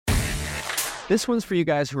This one's for you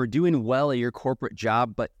guys who are doing well at your corporate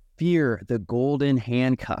job, but fear the golden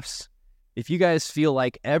handcuffs. If you guys feel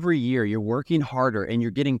like every year you're working harder and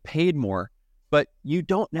you're getting paid more, but you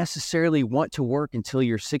don't necessarily want to work until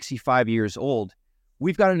you're 65 years old,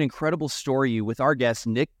 we've got an incredible story with our guest,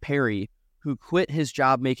 Nick Perry, who quit his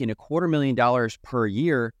job making $250,000 per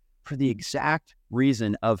year for the exact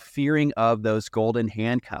reason of fearing of those golden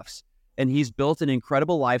handcuffs. And he's built an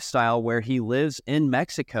incredible lifestyle where he lives in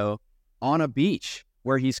Mexico on a beach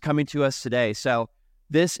where he's coming to us today. So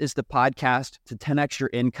this is the podcast to 10x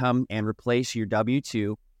your income and replace your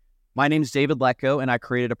W-2. My name is David Lecko, and I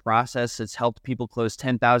created a process that's helped people close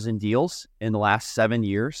 10,000 deals in the last 7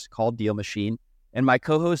 years called Deal Machine. And my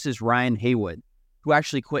co-host is Ryan Haywood, who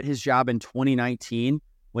actually quit his job in 2019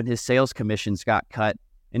 when his sales commissions got cut.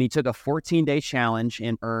 And he took a 14-day challenge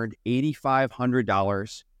and earned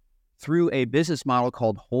 $8,500 through a business model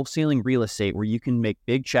called wholesaling real estate, where you can make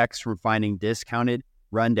big checks from finding discounted,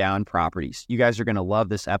 rundown properties. You guys are going to love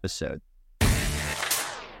this episode.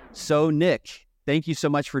 So Nick, thank you so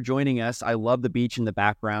much for joining us. I love the beach in the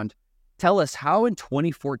background. Tell us, how in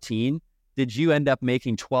 2014 did you end up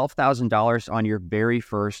making $12,000 on your very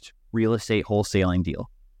first real estate wholesaling deal?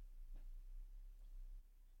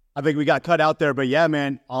 I think we got cut out there, but yeah,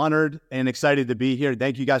 man, honored and excited to be here.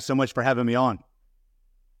 Thank you guys so much for having me on.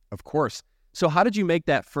 Of course. So how did you make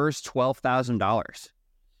that first $12,000?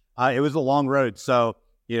 It was a long road. So,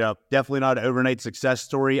 definitely not an overnight success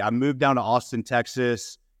story. I moved down to Austin,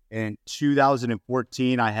 Texas in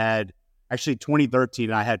 2014. 2013, I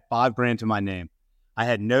had $5,000 to my name. I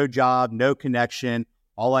had no job, no connection.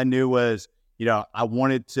 All I knew was, I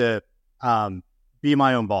wanted to be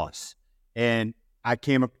my own boss. And I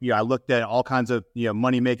looked at all kinds of,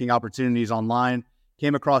 money-making opportunities online,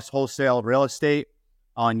 came across wholesale real estate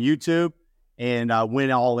on YouTube, and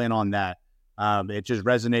went all in on that. It just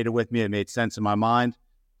resonated with me. It made sense in my mind.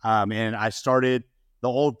 And I started the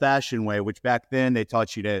old-fashioned way, which back then they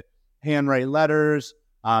taught you to handwrite letters,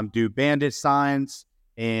 do bandit signs.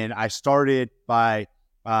 And I started by,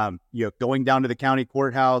 going down to the county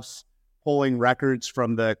courthouse, pulling records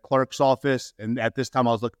from the clerk's office. And at this time,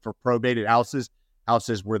 I was looking for probated houses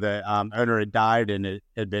where the owner had died and it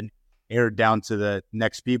had been aired down to the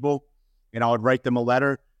next people. And I would write them a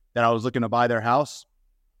letter that I was looking to buy their house.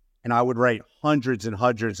 And I would write hundreds and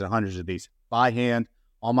hundreds and hundreds of these by hand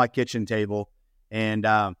on my kitchen table. And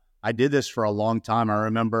I did this for a long time. I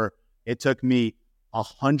remember it took me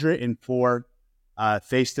 104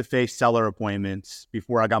 face-to-face seller appointments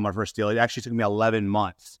before I got my first deal. It actually took me 11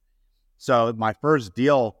 months. So my first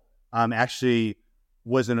deal actually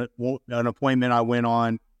was an appointment I went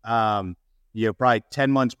on, probably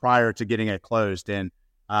 10 months prior to getting it closed. And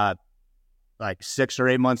like 6 or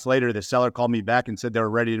 8 months later, the seller called me back and said they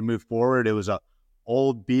were ready to move forward. It was a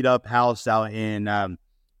old beat up house out in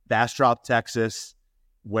Bastrop, Texas,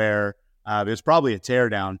 where it was probably a tear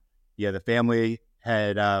down. The family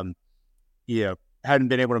had, hadn't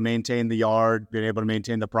been able to maintain the yard, been able to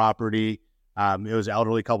maintain the property. It was an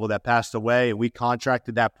elderly couple that passed away, and we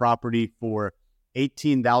contracted that property for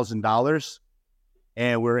 $18,000,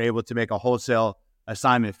 and we were able to make a wholesale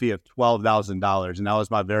assignment fee of $12,000. And that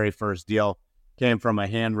was my very first deal. Came from a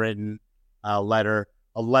handwritten letter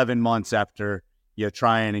 11 months after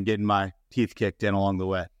trying and getting my teeth kicked in along the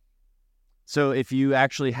way. So if you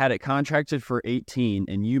actually had it contracted for 18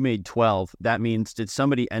 and you made 12, that means did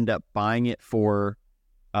somebody end up buying it for,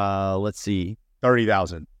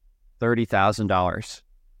 $30,000?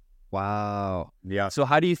 Wow. Yeah. So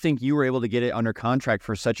how do you think you were able to get it under contract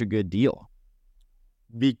for such a good deal?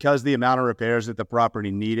 Because the amount of repairs that the property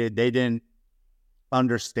needed, they didn't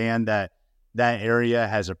understand that area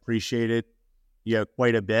has appreciated,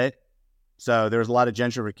 quite a bit. So there's a lot of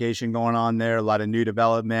gentrification going on there, a lot of new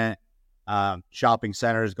development, shopping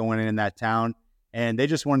centers going in that town, and they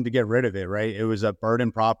just wanted to get rid of it, right? It was a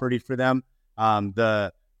burden property for them.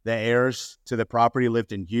 The heirs to the property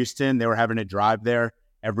lived in Houston. They were having to drive there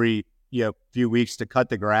every, few weeks to cut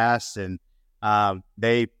the grass, and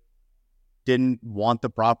they didn't want the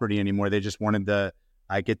property anymore. They just wanted to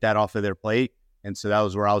get that off of their plate. And so that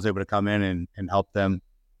was where I was able to come in and help them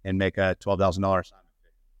and make a $12,000 assignment.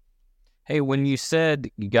 Hey, when you said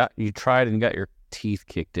you tried and got your teeth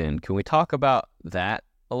kicked in, can we talk about that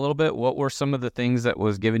a little bit? What were some of the things that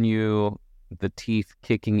was giving you the teeth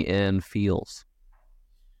kicking in feels?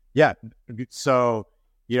 Yeah. So,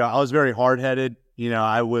 I was very hard-headed.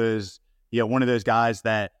 I was, one of those guys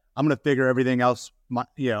that I'm going to figure everything else,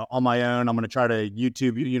 on my own. I'm going to try to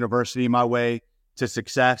YouTube university my way to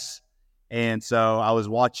success. And so I was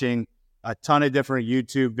watching a ton of different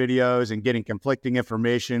YouTube videos and getting conflicting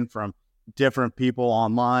information from different people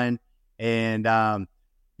online. And,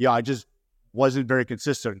 I just wasn't very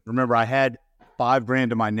consistent. Remember, I had $5,000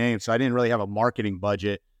 to my name, so I didn't really have a marketing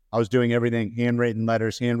budget. I was doing everything, handwritten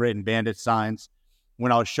letters, handwritten bandit signs.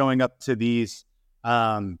 When I was showing up to these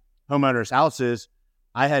homeowners' houses,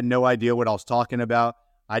 I had no idea what I was talking about.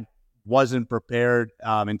 I wasn't prepared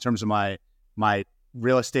in terms of my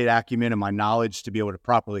real estate acumen and my knowledge to be able to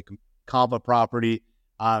properly comp a property.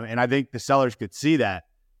 And I think the sellers could see that.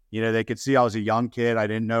 They could see I was a young kid. I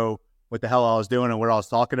didn't know what the hell I was doing and what I was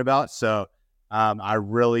talking about. So I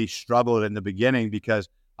really struggled in the beginning because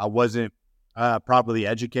I wasn't properly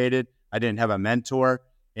educated. I didn't have a mentor.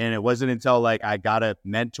 And it wasn't until I got a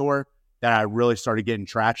mentor that I really started getting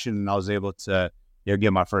traction and I was able to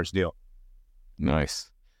get my first deal. Nice.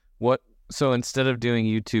 So instead of doing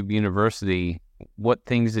YouTube University, what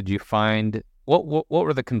things did you find? What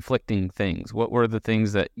were the conflicting things? What were the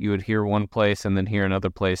things that you would hear one place and then hear another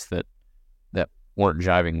place that weren't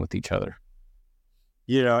jiving with each other?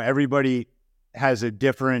 Everybody has a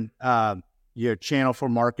different channel for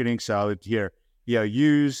marketing. So I would hear,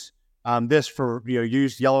 use this for,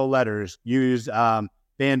 use yellow letters, use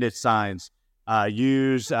bandit signs,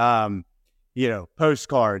 use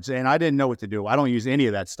postcards. And I didn't know what to do. I don't use any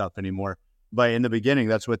of that stuff anymore. But in the beginning,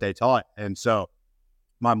 that's what they taught. And so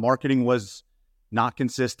my marketing was not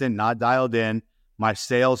consistent, not dialed in. My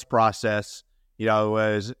sales process,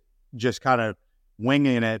 was just kind of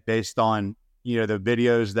winging it based on, the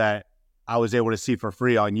videos that I was able to see for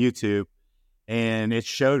free on YouTube. And it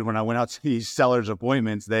showed when I went out to these sellers'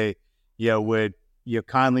 appointments, they, would,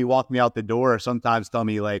 kindly walk me out the door or sometimes tell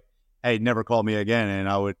me hey, never call me again. And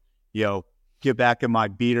I would, get back in my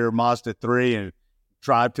beater Mazda 3 and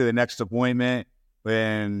drive to the next appointment.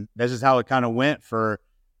 And this is how it kind of went for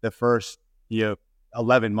the first,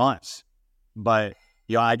 11 months. But,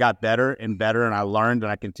 I got better and better and I learned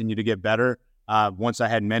and I continued to get better. Once I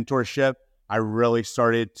had mentorship, I really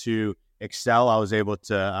started to excel. I was able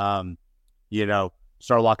to,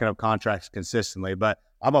 start locking up contracts consistently. But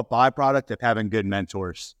I'm a byproduct of having good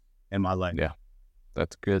mentors in my life. Yeah,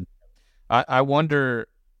 that's good. I wonder,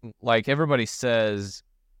 everybody says,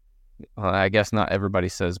 I guess not everybody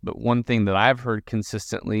says, but one thing that I've heard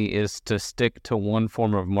consistently is to stick to one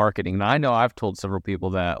form of marketing. Now, I know I've told several people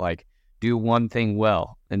that, do one thing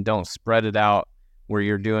well and don't spread it out where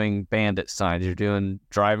you're doing bandit signs, you're doing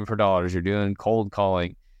driving for dollars, you're doing cold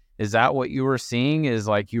calling. Is that what you were seeing? Is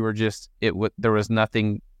you were just, there was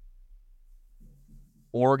nothing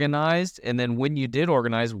organized? And then when you did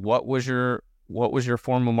organize, what was your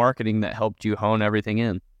form of marketing that helped you hone everything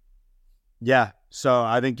in? Yeah. So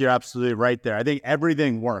I think you're absolutely right there. I think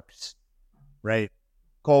everything works, right?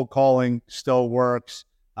 Cold calling still works.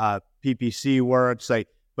 PPC works.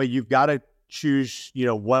 But you've got to choose,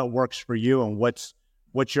 what works for you and what's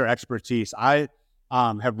your expertise. I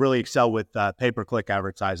have really excelled with pay-per-click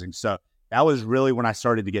advertising. So that was really when I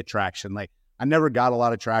started to get traction. I never got a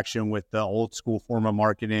lot of traction with the old school form of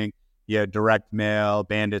marketing, direct mail,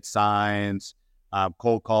 bandit signs,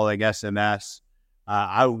 cold calling, SMS.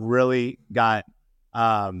 I really got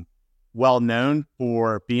well known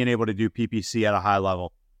for being able to do PPC at a high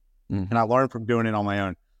level. And I learned from doing it on my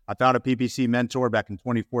own. I found a PPC mentor back in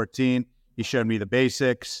 2014. He showed me the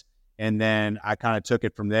basics, and then I kind of took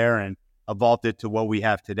it from there and evolved it to what we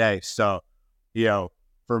have today. So,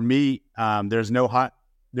 for me, there's no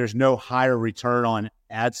higher return on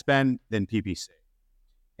ad spend than PPC.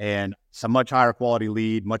 And it's a much higher quality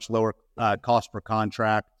lead, much lower cost per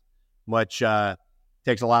contract,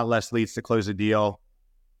 takes a lot less leads to close a deal,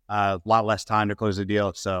 a lot less time to close a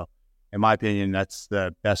deal. So in my opinion, that's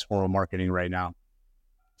the best form of marketing right now.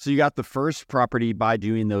 So you got the first property by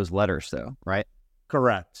doing those letters though, right?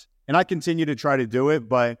 Correct. And I continue to try to do it,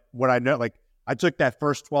 but what I know, I took that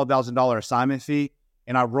first $12,000 assignment fee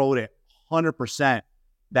and I rolled it 100%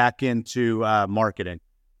 back into marketing.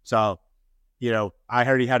 So, I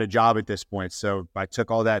already had a job at this point. So I took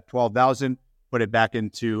all that 12,000, put it back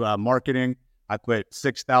into marketing. I put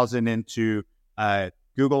 6,000 into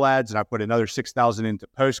Google ads and I put another 6,000 into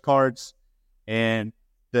postcards. And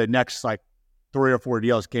the next 3 or 4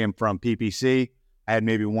 deals came from PPC. I had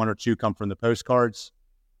maybe 1 or 2 come from the postcards.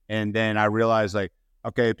 And then I realized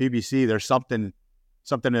okay, PPC, there's something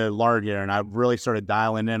to learn here. And I really started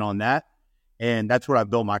dialing in on that. And that's what I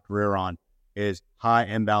built my career on is high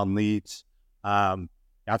inbound leads.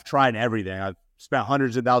 I've tried everything. I've spent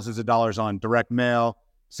hundreds of thousands of dollars on direct mail.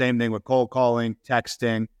 Same thing with cold calling,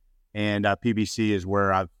 texting, and PPC is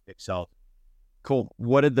where I've excelled. Cool.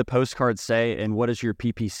 What did the postcard say, and what does your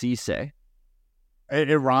PPC say?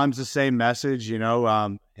 It rhymes the same message,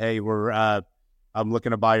 hey, I'm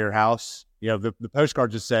looking to buy your house. The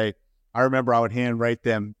postcards just say, I remember I would handwrite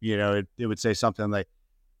them, it would say something like,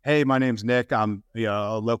 hey, my name's Nick. I'm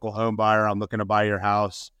a local home buyer. I'm looking to buy your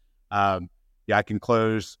house. I can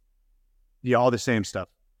close, all the same stuff.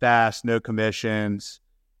 Fast, no commissions,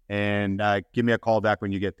 and give me a call back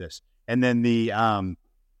when you get this. And then the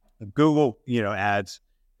Google, ads,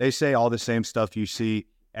 they say all the same stuff you see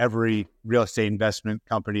every real estate investment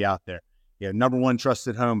company out there. Number one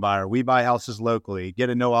trusted home buyer. We buy houses locally. Get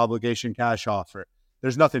a no obligation cash offer.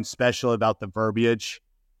 There's nothing special about the verbiage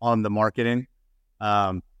on the marketing.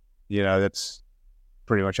 That's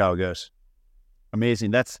pretty much how it goes. Amazing.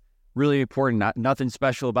 That's really important. Nothing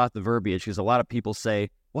special about the verbiage, because a lot of people say,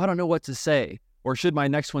 well, I don't know what to say, or should my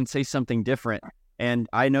next one say something different? And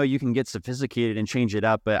I know you can get sophisticated and change it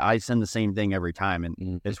up, but I send the same thing every time,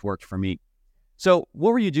 and it's worked for me. So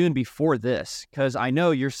what were you doing before this? Because I know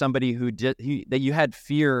you're somebody that you had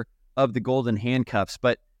fear of the golden handcuffs,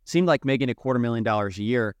 but seemed like making $250,000 a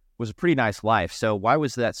year was a pretty nice life. So why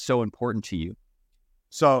was that so important to you?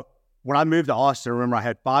 So when I moved to Austin, remember I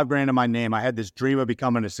had $5,000 in my name. I had this dream of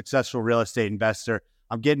becoming a successful real estate investor.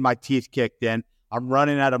 I'm getting my teeth kicked in. I'm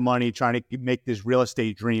running out of money trying to make this real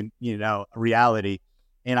estate dream, a reality.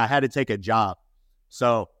 And I had to take a job.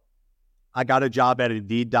 So I got a job at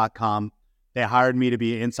Indeed.com. They hired me to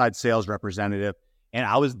be an inside sales representative. And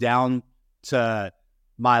I was down to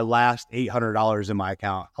my last $800 in my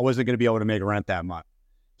account. I wasn't going to be able to make rent that month.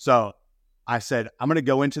 So I said, I'm going to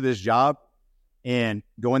go into this job and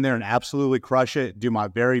go in there and absolutely crush it, do my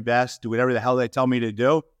very best, do whatever the hell they tell me to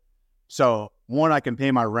do. So one, I can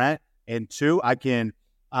pay my rent. And two, I can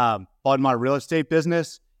fund my real estate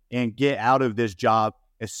business and get out of this job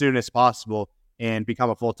as soon as possible and become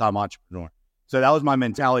a full-time entrepreneur. So that was my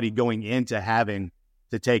mentality going into having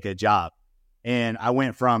to take a job. And I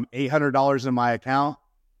went from $800 in my account,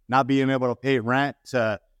 not being able to pay rent,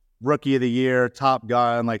 to rookie of the year, top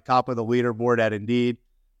gun, like top of the leaderboard at Indeed.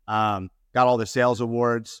 Got all the sales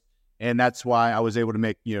awards. And that's why I was able to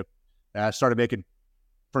make, I started making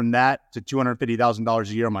from that to $250,000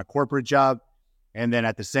 a year on my corporate job. And then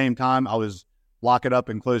at the same time, I was locking up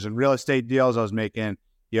and closing real estate deals. I was making,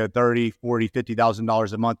 $30,000, $40,000,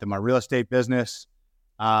 $50,000 a month in my real estate business.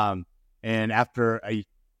 And after a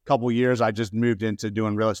couple of years, I just moved into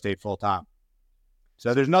doing real estate full time.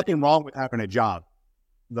 So there's nothing wrong with having a job,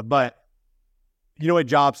 but you know what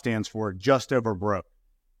job stands for? Just over broke.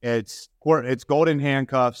 It's golden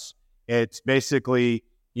handcuffs. It's basically,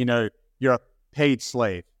 you're a paid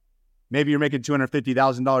slave. Maybe you're making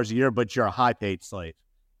 $250,000 a year, but you're a high paid slave.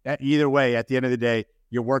 Either way, at the end of the day,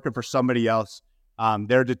 you're working for somebody else.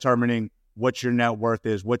 They're determining what your net worth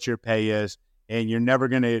is, what your pay is, and you're never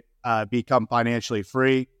going to become financially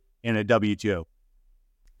free in a W-2.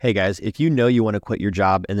 Hey guys, if you know you want to quit your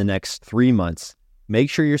job in the next 3 months, make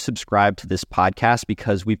sure you're subscribed to this podcast,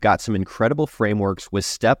 because we've got some incredible frameworks with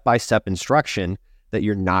step-by-step instruction that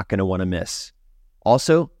you're not going to want to miss.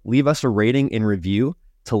 Also, leave us a rating and review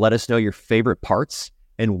to let us know your favorite parts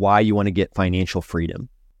and why you want to get financial freedom.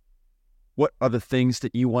 What are the things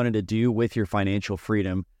that you wanted to do with your financial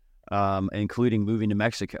freedom, including moving to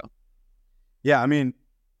Mexico? Yeah, I mean,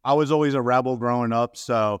 I was always a rebel growing up,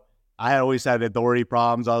 so I always had authority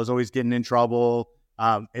problems. I was always getting in trouble.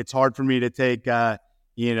 It's hard for me to take, have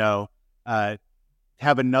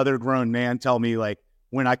another grown man tell me like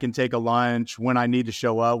when I can take a lunch, when I need to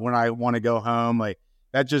show up, when I want to go home. Like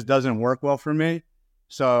that just doesn't work well for me.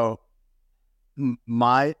 So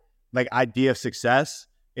my idea of success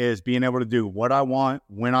is being able to do what I want,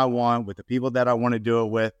 when I want, with the people that I want to do it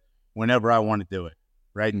with, whenever I want to do it.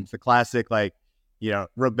 Right. And it's the classic,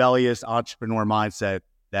 rebellious entrepreneur mindset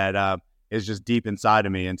that is just deep inside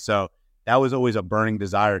of me. And so that was always a burning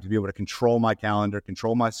desire to be able to control my calendar,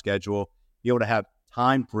 control my schedule, be able to have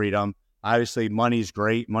time freedom. Obviously, money's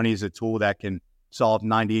great. Money is a tool that can solve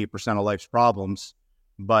 98% of life's problems.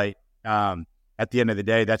 But at the end of the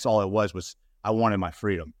day, that's all it was I wanted my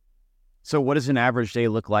freedom. So what does an average day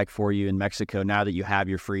look like for you in Mexico now that you have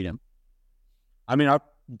your freedom? I mean, I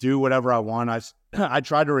do whatever I want. I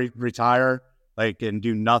tried to retire and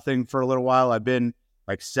do nothing for a little while. I've been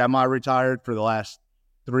semi-retired for the last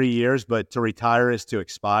 3 years, but to retire is to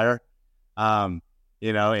expire. And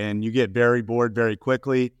you get very bored very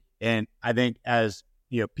quickly. And I think as,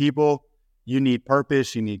 people, you need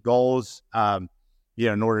purpose, you need goals,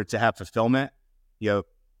 in order to have fulfillment.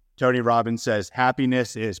 Tony Robbins says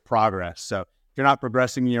happiness is progress. So if you're not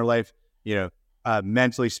progressing in your life,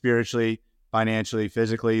 mentally, spiritually, financially,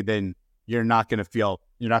 physically, then you're not going to feel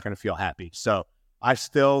happy. So I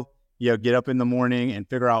still, get up in the morning and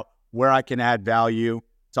figure out where I can add value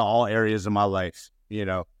to all areas of my life.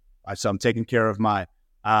 So I'm taking care of my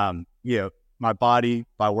my body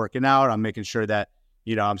by working out. I'm making sure that,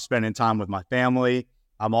 I'm spending time with my family.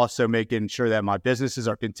 I'm also making sure that my businesses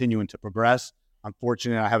are continuing to progress. I'm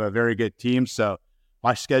fortunate I have a very good team, so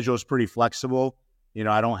my schedule is pretty flexible.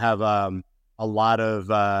 I don't have a lot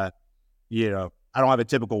of, I don't have a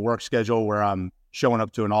typical work schedule where I'm showing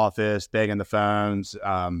up to an office, banging the phones.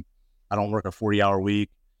 I don't work a 40-hour week.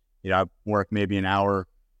 I work maybe an hour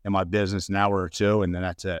in my business, an hour or two, and then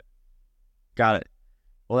that's it. Got it.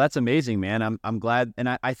 Well, that's amazing, man. I'm glad. And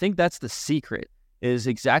I think that's the secret, is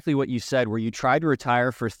exactly what you said, where you tried to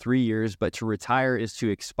retire for 3 years, but to retire is to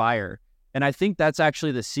expire. And I think that's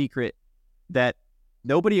actually the secret, that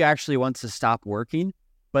nobody actually wants to stop working,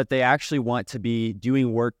 but they actually want to be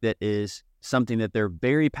doing work that is something that they're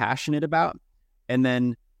very passionate about. And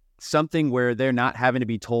then something where they're not having to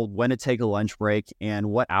be told when to take a lunch break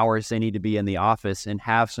and what hours they need to be in the office, and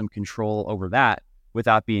have some control over that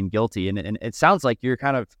without being guilty. And it sounds like you're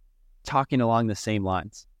kind of talking along the same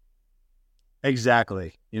lines.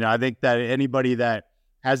 Exactly. I think that anybody that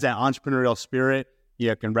has that entrepreneurial spirit,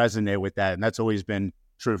 can resonate with that. And that's always been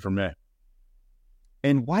true for me.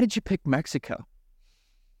 And why did you pick Mexico?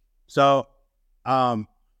 So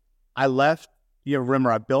I left,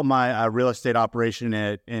 remember, I built my real estate operation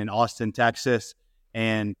in Austin, Texas.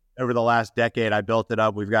 And over the last decade, I built it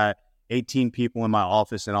up. We've got 18 people in my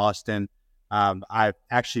office in Austin. I've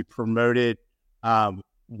actually promoted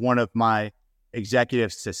one of my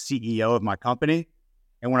executives to CEO of my company.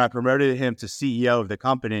 And when I promoted him to CEO of the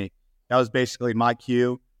company, that was basically my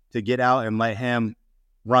cue to get out and let him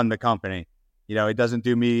run the company. It doesn't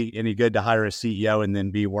do me any good to hire a CEO and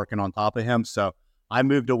then be working on top of him. So I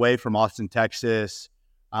moved away from Austin, Texas,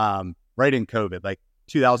 right in COVID, like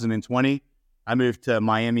 2020. I moved to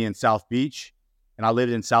Miami and South Beach, and I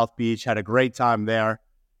lived in South Beach, had a great time there.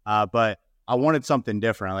 But I wanted something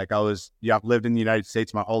different. Like I've lived in the United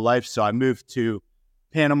States my whole life. So I moved to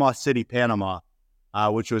Panama City, Panama,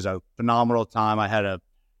 which was a phenomenal time. I had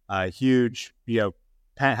a huge,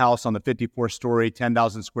 penthouse on the 54th story,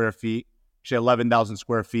 10,000 square feet, actually 11,000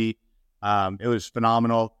 square feet. It was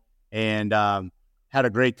phenomenal, and had a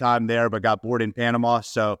great time there, but got bored in Panama.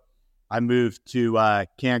 So I moved to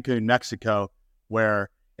Cancun, Mexico, where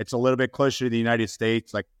it's a little bit closer to the United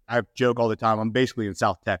States. Like I joke all the time, I'm basically in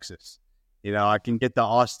South Texas. I can get to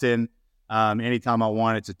Austin anytime I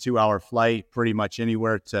want. It's a 2-hour flight, pretty much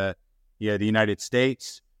anywhere to the United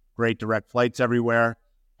States. Great direct flights everywhere.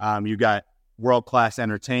 You got world-class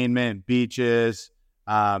entertainment, beaches.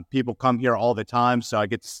 People come here all the time, so I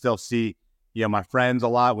get to still see my friends a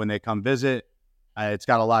lot when they come visit. It's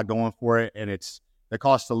got a lot going for it, and the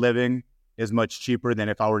cost of living is much cheaper than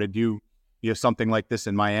if I were to do something like this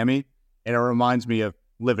in Miami. And it reminds me of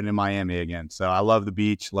living in Miami again. So I love the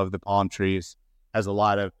beach, love the palm trees,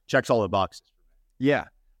 checks all the boxes. Yeah.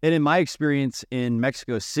 And in my experience in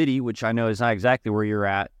Mexico City, which I know is not exactly where you're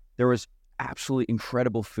at, there was absolutely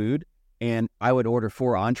incredible food. And I would order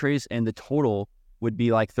 4 entrees, and the total would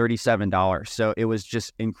be like $37. So it was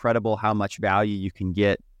just incredible how much value you can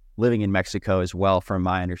get living in Mexico as well, from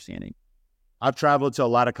my understanding. I've traveled to a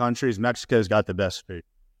lot of countries. Mexico's got the best food.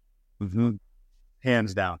 Mm-hmm.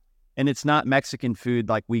 Hands down. And it's not Mexican food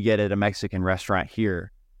like we get at a Mexican restaurant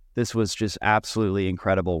here. This was just absolutely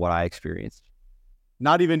incredible what I experienced.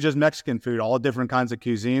 Not even just Mexican food, all different kinds of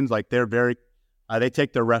cuisines. Like they're very, they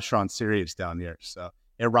take their restaurants serious down here. So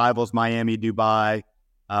it rivals Miami, Dubai,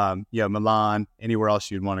 Milan, anywhere else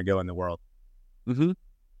you'd want to go in the world. Mm-hmm.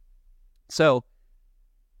 So,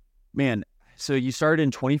 man, so you started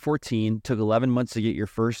in 2014, took 11 months to get your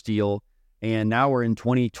first deal, and now we're in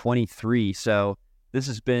 2023. So this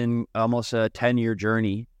has been almost a 10-year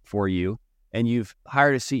journey for you, and you've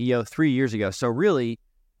hired a CEO 3 years ago. So really,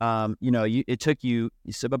 it took you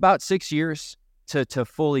about 6 years to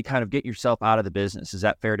fully kind of get yourself out of the business. Is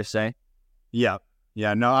that fair to say? Yeah.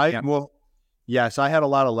 Yeah. No, yes, I had a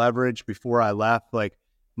lot of leverage before I left. Like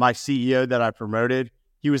my CEO that I promoted,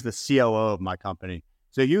 he was the COO of my company.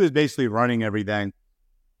 So he was basically running everything.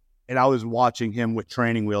 And I was watching him with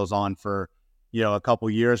training wheels on for, a couple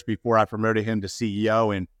years before I promoted him to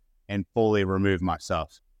CEO and fully removed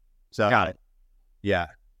myself. So got it. Yeah.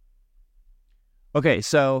 Okay.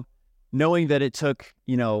 So knowing that it took,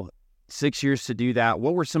 6 years to do that,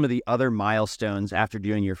 what were some of the other milestones after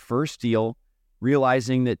doing your first deal,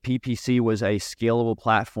 realizing that PPC was a scalable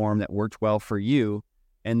platform that worked well for you?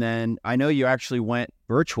 And then I know you actually went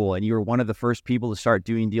virtual, and you were one of the first people to start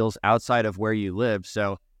doing deals outside of where you live.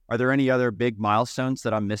 So are there any other big milestones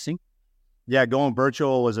that I'm missing? Yeah, going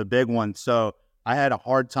virtual was a big one. So I had a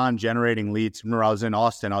hard time generating leads. Remember, I was in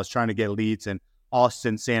Austin. I was trying to get leads in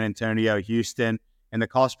Austin, San Antonio, Houston, and the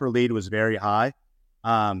cost per lead was very high.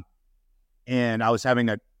 and I was having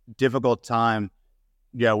a difficult time,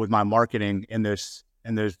 with my marketing in those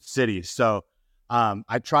cities. So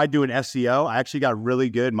I tried doing SEO. I actually got really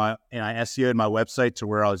good. I SEO'd my website to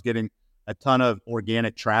where I was getting a ton of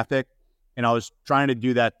organic traffic, and I was trying to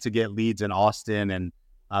do that to get leads in Austin and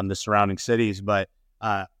the surrounding cities. But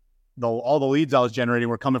all the leads I was generating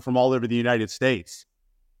were coming from all over the United States.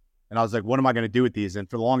 And I was like, what am I going to do with these? And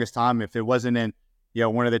for the longest time, if it wasn't in,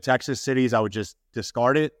 one of the Texas cities, I would just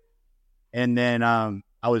discard it. And then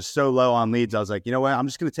I was so low on leads. I was like, you know what? I'm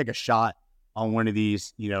just going to take a shot on one of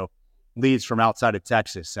these, leads from outside of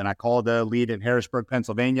Texas. And I called a lead in Harrisburg,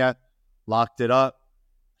 Pennsylvania, locked it up,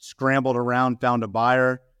 scrambled around, found a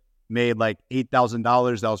buyer, made like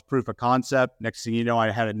 $8,000. That was proof of concept. Next thing you know,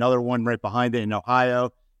 I had another one right behind it in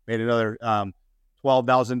Ohio, made another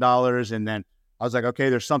 $12,000. And then I was like, okay,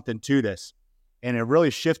 there's something to this. And it really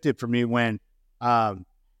shifted for me when my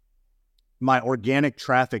organic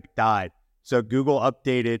traffic died. So Google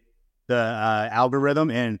updated the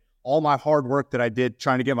algorithm, and all my hard work that I did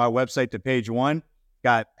trying to get my website to page 1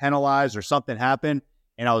 got penalized or something happened,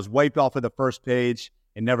 and I was wiped off of the first page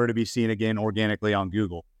and never to be seen again organically on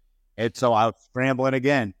Google. And so I was scrambling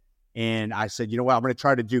again, and I said, you know what, I'm going to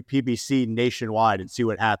try to do PPC nationwide and see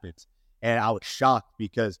what happens. And I was shocked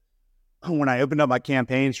because when I opened up my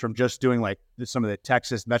campaigns from just doing like some of the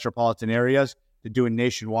Texas metropolitan areas to doing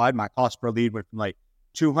nationwide, my cost per lead went from like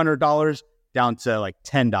 $200 down to like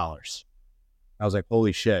 $10. I was like,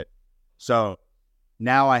 holy shit. So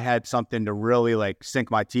now I had something to really like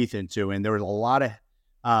sink my teeth into. And there was a lot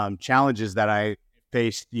of challenges that I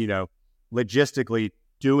faced, logistically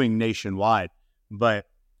doing nationwide. But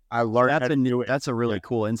I learned how to do it. That's a really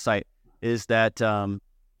cool insight, is that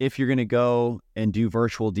if you're going to go and do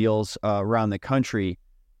virtual deals around the country,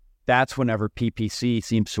 that's whenever PPC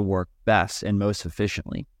seems to work best and most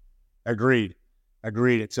efficiently. Agreed.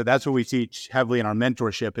 So that's what we teach heavily in our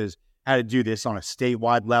mentorship, is how to do this on a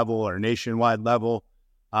statewide level or nationwide level.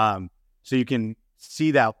 So you can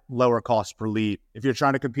see that lower cost per lead. If you're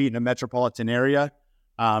trying to compete in a metropolitan area,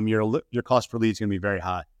 your cost per lead is going to be very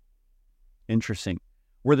high. Interesting.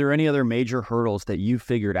 Were there any other major hurdles that you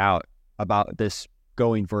figured out about this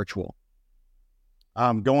going virtual?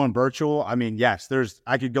 Going virtual, I mean, yes,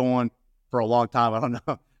 I could go on for a long time. I don't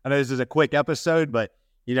know. I know this is a quick episode, but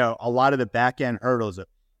a lot of the back end hurdles of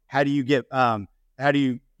how do you get, how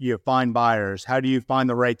do you find buyers? How do you find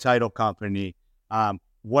the right title company?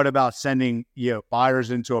 What about sending,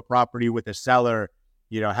 buyers into a property with a seller?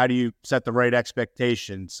 How do you set the right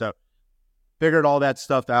expectations? So figured all that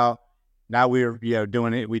stuff out. Now we're,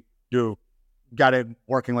 doing it. Got it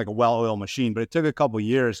working like a well-oiled machine, but it took a couple of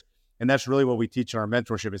years. And that's really what we teach in our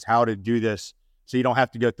mentorship, is how to do this so you don't have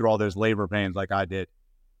to go through all those labor pains like I did.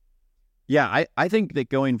 Yeah, I think that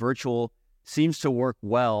going virtual seems to work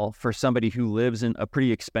well for somebody who lives in a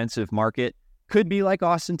pretty expensive market. Could be like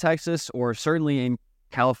Austin, Texas, or certainly in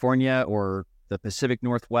California or the Pacific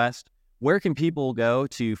Northwest. Where can people go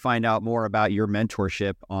to find out more about your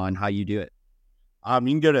mentorship on how you do it? You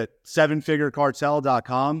can go to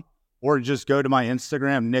sevenfigurecartel.com or just go to my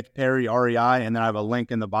Instagram, Nick Perry, REI, and then I have a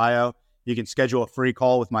link in the bio. You can schedule a free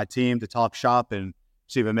call with my team to talk shop and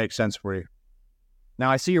see if it makes sense for you. Now,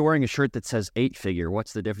 I see you're wearing a shirt that says 8-figure.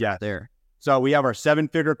 What's the difference there? So we have our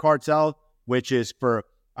 7-figure cartel, which is for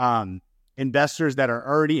investors that are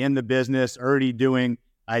already in the business, already doing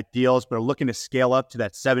deals, but are looking to scale up to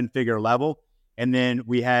that 7-figure level. And then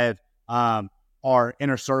we have our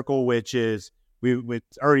inner circle, which is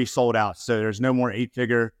it's already sold out. So there's no more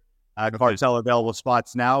 8-figure cartel available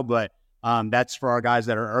spots now, but that's for our guys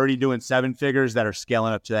that are already doing 7 figures that are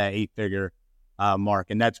scaling up to that 8-figure mark.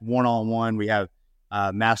 And that's one-on-one. We have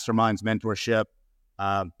masterminds, mentorship,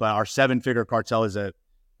 but our 7-figure cartel is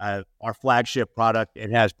our flagship product. It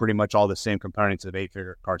has pretty much all the same components of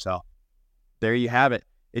 8-figure cartel. There you have it.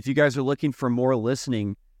 If you guys are looking for more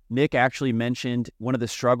listening, Nick actually mentioned one of the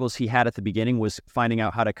struggles he had at the beginning was finding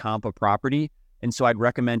out how to comp a property. And so I'd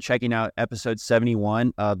recommend checking out episode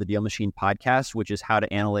 71 of the Deal Machine podcast, which is how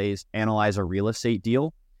to analyze a real estate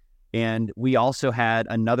deal. And we also had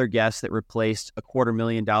another guest that replaced a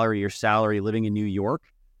 $250,000 a year salary living in New York,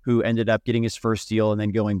 who ended up getting his first deal and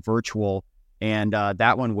then going virtual. And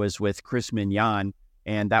that one was with Chris Mignon,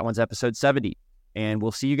 and that one's episode 70. And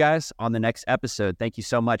we'll see you guys on the next episode. Thank you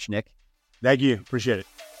so much, Nick. Thank you. Appreciate it.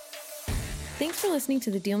 Thanks for listening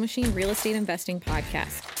to the Deal Machine Real Estate Investing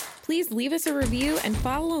Podcast. Please leave us a review and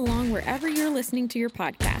follow along wherever you're listening to your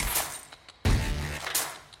podcast.